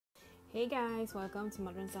Hey guys, welcome to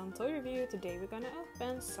Mother and Son Toy Review. Today we're gonna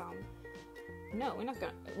open some... No, we're not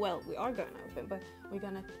gonna... Well, we are gonna open, but we're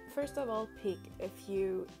gonna first of all pick a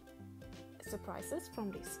few surprises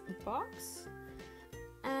from this box.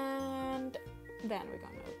 And then we're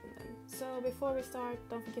gonna open them. So before we start,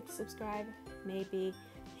 don't forget to subscribe, maybe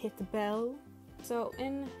hit the bell. So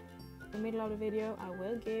in the middle of the video I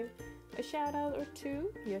will give a shout out or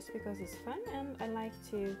two, just because it's fun and I like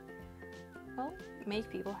to, well, make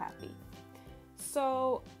people happy.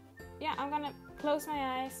 So yeah, I'm gonna close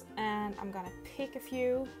my eyes and I'm gonna pick a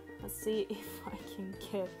few and see if I can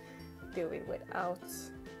do it without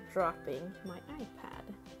dropping my iPad.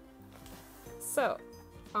 So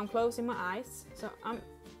I'm closing my eyes, so I'm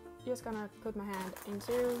just gonna put my hand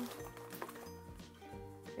into...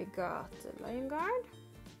 We got the Lion Guard.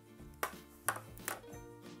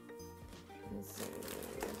 Let's see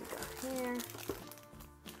what we got here.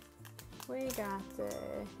 We got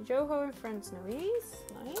Joho and Friends Noise,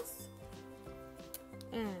 nice.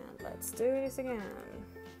 And let's do this again.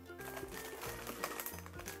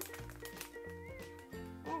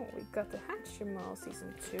 Oh, we got the Hatchimal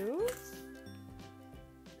Season 2.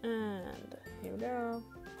 And here we go.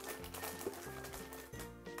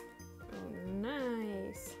 Oh,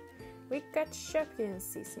 nice. We got Shopkins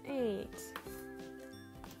Season 8.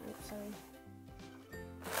 Oops, sorry.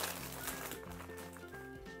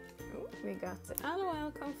 We got the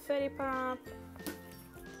L.O.L confetti pop,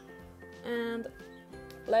 and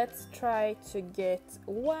let's try to get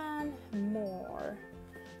one more.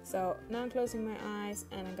 So now I'm closing my eyes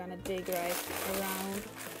and I'm gonna dig right around,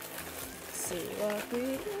 see what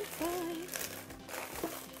we can find.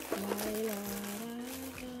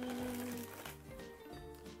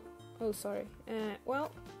 Oh, sorry.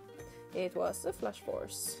 Well, it was the Flash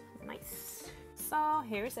Force. Nice. So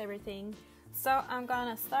here's everything. So I'm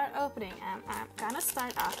gonna start opening, and I'm gonna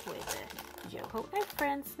start off with the Joho and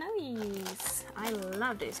Friends Noise. I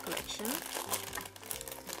love this collection.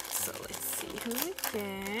 So let's see who we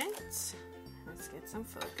get. Let's get some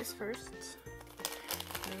focus first.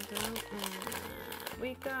 There we go. And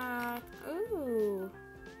we got... Ooh!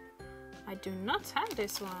 I do not have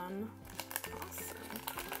this one. Awesome.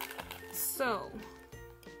 So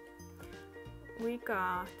we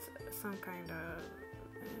got some kind of...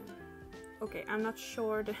 Okay, I'm not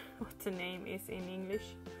sure what the name is in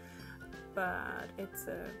English, but it's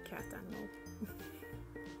a cat animal.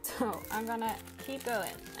 So I'm gonna keep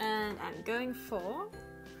going, and I'm going for...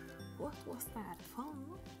 What was that for?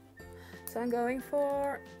 So I'm going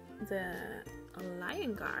for the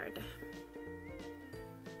Lion Guard.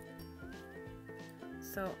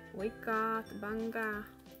 So we got Banga,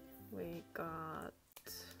 we got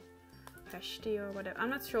Peshti or whatever. I'm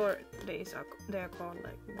not sure they are called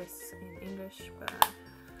like this in English, but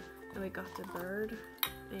and we got the bird,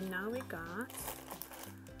 and now we got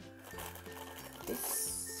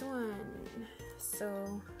this one.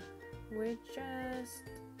 So we're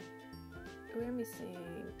missing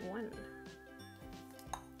one,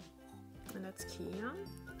 and that's Kian.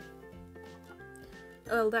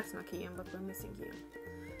 Well, that's not Kian, but we're missing Kian.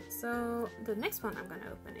 So the next one I'm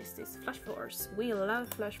gonna open is this Flash Force. We love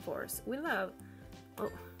Flash Force. We love...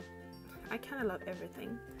 Oh, I kind of love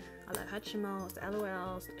everything. I love Hatchimals,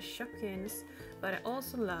 L.O.Ls, Shopkins, but I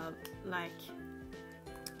also love like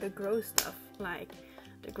the grow stuff, like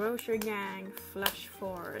the Grocery Gang, Flash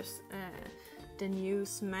Force, the new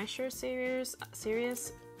Smasher series.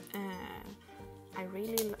 I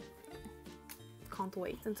really can't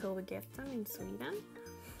wait until we get them in Sweden.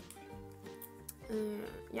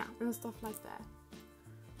 Yeah, and stuff like that.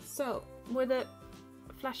 So with the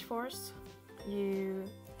Flash Force, you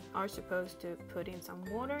are supposed to put in some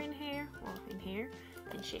water in here, or in here,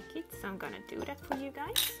 and shake it. So I'm gonna do that for you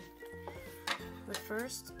guys. But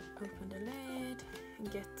first, open the lid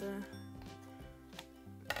and get the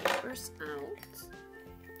papers out.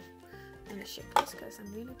 And the shakers, because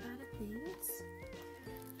I'm really bad at these.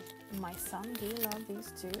 My son, he loves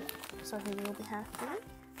these too, so he will be happy.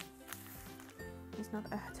 He's not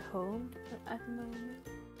at home at the moment.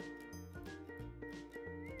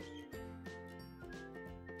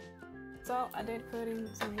 So I did put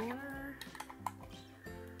in some water.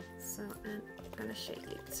 So and I'm gonna shake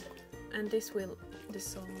it. And this will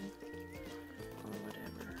dissolve, or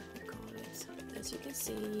whatever you call it. As you can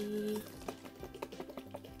see.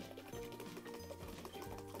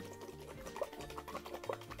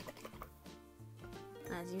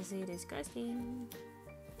 As you see, disgusting.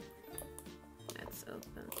 Let's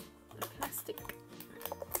open the plastic.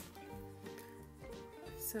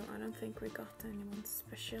 So I don't think we got anyone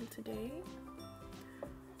special today,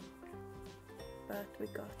 but we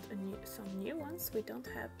got some new ones. We don't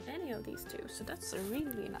have any of these two, so that's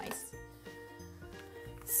really nice.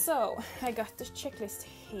 So I got the checklist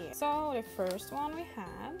here. So the first one we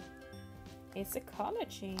have is a color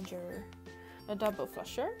changer, a double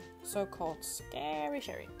flusher, so-called Scary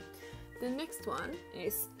Cherry. The next one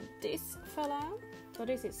is this fella. So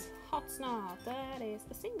this is Hot Snot. That is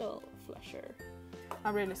a single flusher.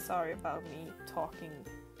 I'm really sorry about me talking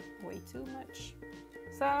way too much.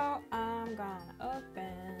 So I'm gonna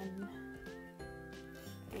open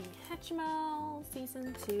the Hatchimal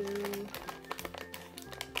Season 2.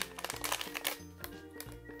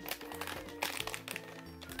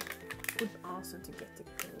 Would be awesome to get the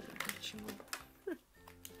gold Hatchimal.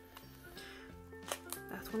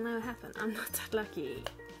 That will never happen. I'm not that lucky.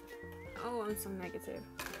 Oh, I'm so negative.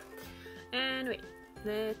 Anyway,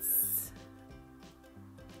 let's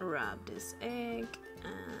rub this egg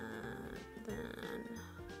and then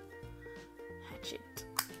hatch it.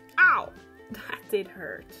 Ow! That did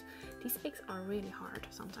hurt. These eggs are really hard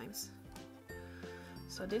sometimes.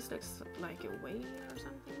 So this looks like a whale or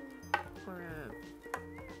something, or a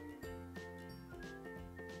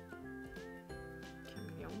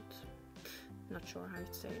chameleont. Not sure how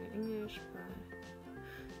to say it in English, but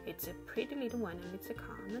it's a pretty little one and it's a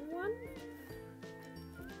common one.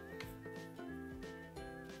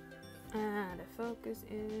 And the focus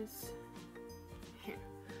is here.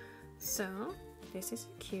 So this is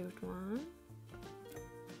a cute one.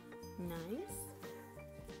 Nice.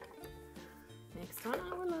 Next one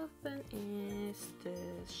I will open is the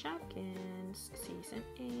Shopkins Season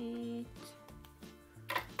 8.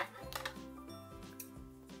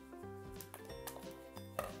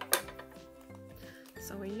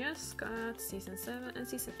 So we just got Season 7 and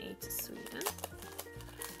Season 8 Sweden.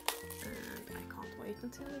 And I can't wait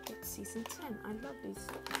until we get Season 10. I love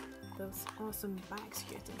those awesome bags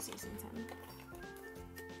you get in Season 10.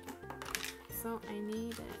 So I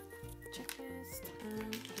need a checklist,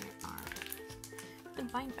 and here are the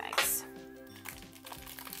blind bags.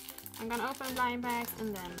 I'm gonna open blind bags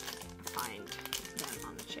and then find them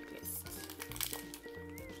on the checklist.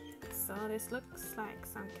 So this looks like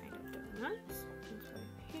some kind of donut.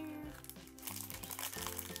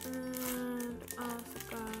 And also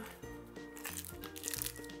got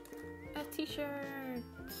a t-shirt.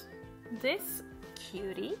 This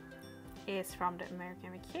cutie is from the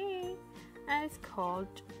American Vacation and it's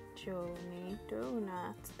called Johnny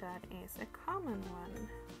Donut. That is a common one.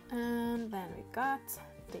 And then we got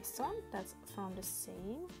this one, that's from the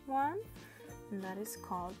same one, and that is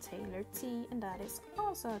called Taylor Tea, and that is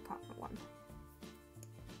also a common one.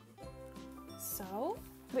 So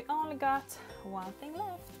we only got one thing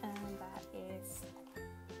left, and that is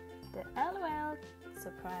the L.O.L.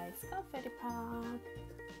 surprise confetti pop.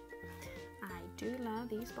 I do love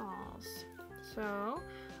these balls, so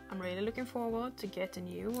I'm really looking forward to get the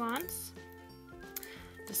new ones.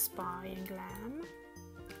 The Spy and Glam.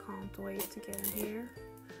 Can't wait to get them here,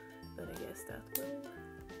 but I guess that will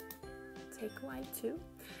take a while too.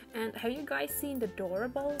 And have you guys seen the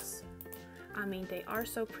Doorables? I mean, they are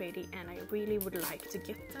so pretty and I really would like to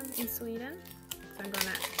get them in Sweden. So I'm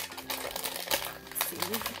gonna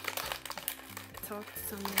talk to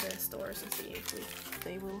some of the stores and see if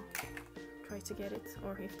they will try to get it,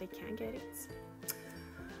 or if they can get it.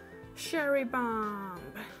 Cherry Bomb!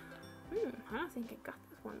 I don't think I got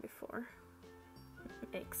that one before.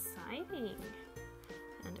 Exciting!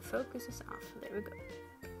 And the focus is off. There we go.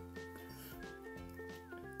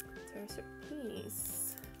 There's a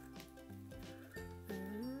piece.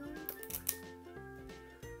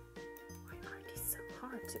 Why are these so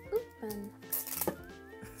hard to open?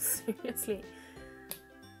 Seriously.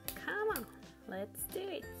 Come on, let's do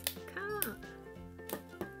it. Come on.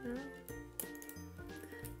 No?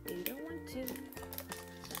 You don't want to.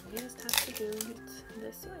 So you just have to do it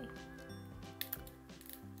this way.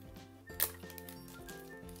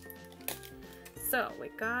 So we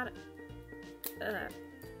got a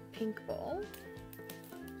pink ball.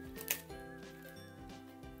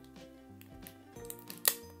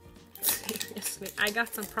 Seriously, I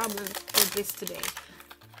got some problems with this today.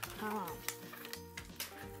 Oh.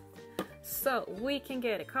 So we can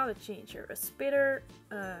get a color changer, a spitter,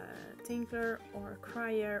 a tinkler, or a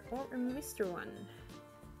crier, or a Mr. one.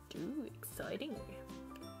 Too exciting.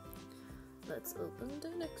 Let's open the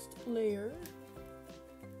next layer.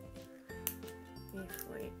 If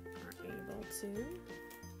we are able to.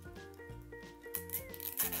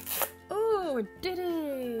 Oh, we did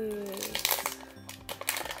it!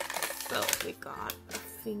 So we got a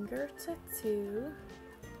finger tattoo.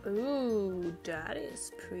 Ooh, that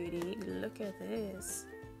is pretty. Look at this.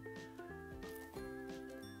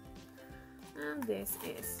 And And this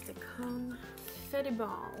is the confetti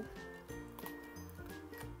ball.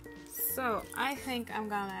 So I think I'm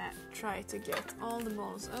gonna try to get all the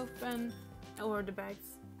balls open, or the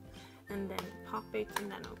bags, and then pop it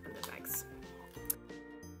and then open the bags.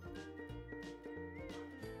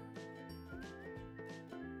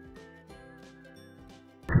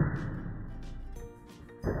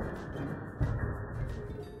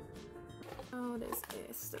 Oh, this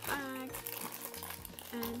is the bag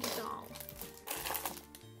and the doll.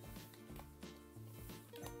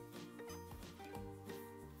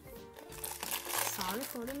 Sorry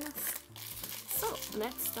for the mess. So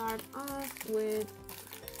let's start off with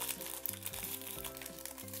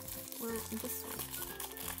this one.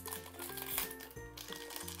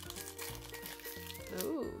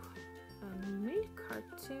 Ooh, a milk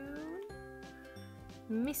cartoon.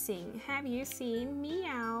 Missing. Have you seen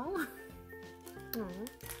Meow? Oh,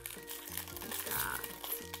 I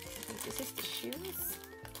think this is the shoes.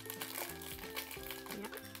 Yeah,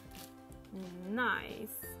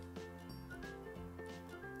 nice.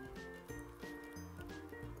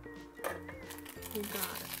 We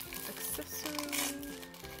got accessories.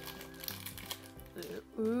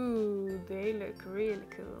 Ooh, they look really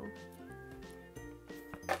cool.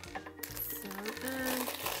 So, and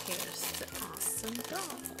here's the awesome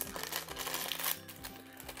doll.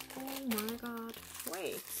 Oh my god,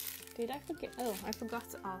 wait, did I forget? Oh, I forgot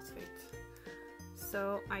the outfit.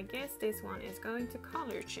 So I guess this one is going to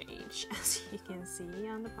color change, as you can see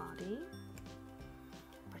on the body.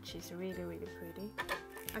 But she's really, really pretty.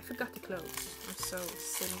 I forgot the clothes. I'm so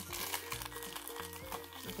silly.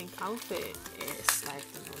 I think outfit is like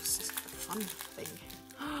the most fun thing.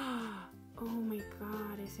 Oh my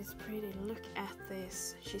god, this is pretty. Look at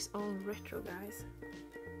this. She's all retro, guys.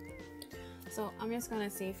 So I'm just gonna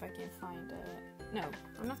see if I can find a... No,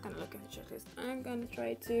 I'm not gonna look at the checklist. I'm gonna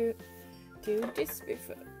try to do this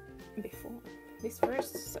before this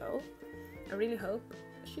first. So I really hope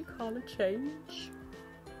she color change.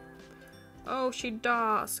 Oh, she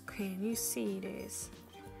does. Can you see this?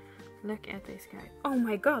 Look at this guy. Oh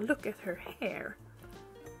my god, look at her hair.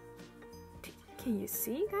 Can you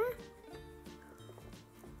see that?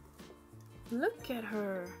 Look at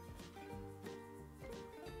her.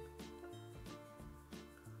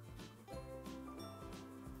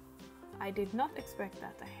 I did not expect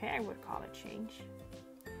that the hair would color change.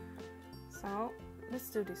 So let's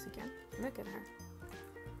do this again. Look at her.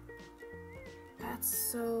 That's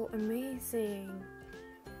so amazing.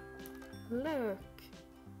 Look.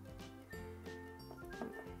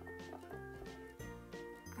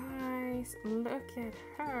 Guys, look at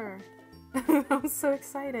her. I'm so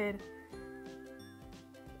excited.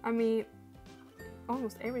 I mean,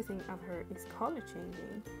 almost everything of her is color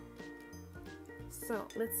changing. So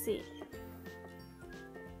let's see.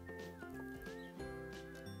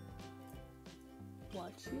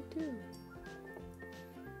 What you do?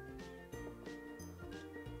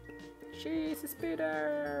 She's a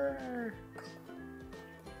speeder.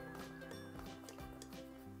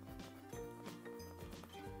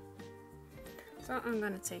 So I'm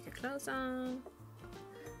gonna take her clothes on,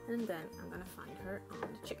 and then I'm gonna find her on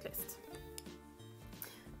the checklist.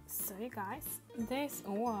 So you guys, this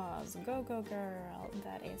was Go Go Girl.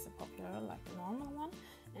 That is a popular, like a normal one,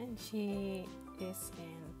 and she is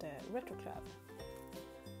in the retro club.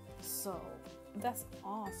 So that's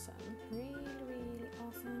awesome, really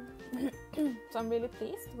awesome. So I'm really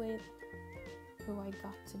pleased with who I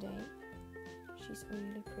got today. She's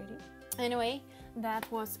really pretty. Anyway,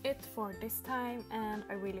 that was it for this time, and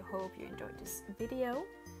I really hope you enjoyed this video.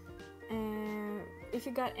 If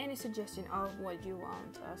you got any suggestion of what you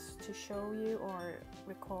want us to show you or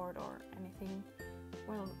record or anything,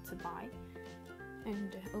 well, to buy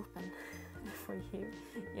and open for you,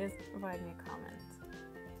 just write me a comment.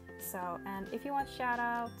 So, and if you want shout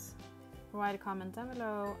outs, write a comment down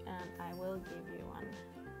below and I will give you one.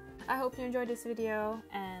 I hope you enjoyed this video,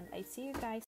 and I see you guys